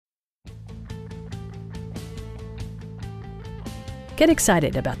Get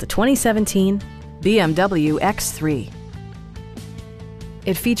excited about the 2017 BMW X3.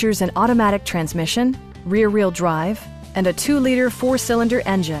 It features an automatic transmission, rear-wheel drive, and a 2-liter 4-cylinder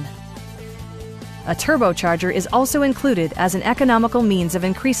engine. A turbocharger is also included as an economical means of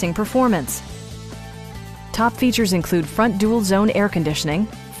increasing performance. Top features include front dual-zone air conditioning,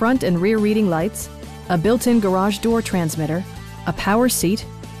 front and rear reading lights, a built-in garage door transmitter, a power seat,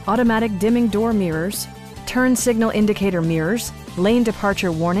 automatic dimming door mirrors, turn signal indicator mirrors, lane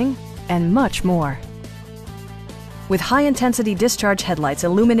departure warning, and much more. With high-intensity discharge headlights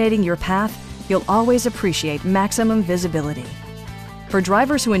illuminating your path, you'll always appreciate maximum visibility. For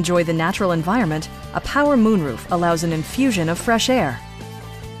drivers who enjoy the natural environment, a power moonroof allows an infusion of fresh air.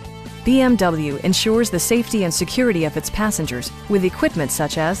 BMW ensures the safety and security of its passengers with equipment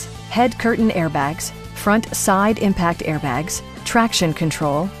such as head curtain airbags, front side impact airbags, traction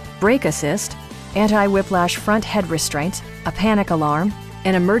control, brake assist, anti-whiplash front head restraints, a panic alarm,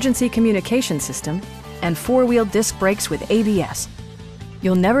 an emergency communication system, and 4-wheel disc brakes with ABS.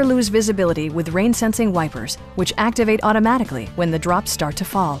 You'll never lose visibility with rain-sensing wipers, which activate automatically when the drops start to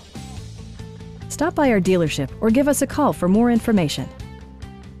fall. Stop by our dealership or give us a call for more information.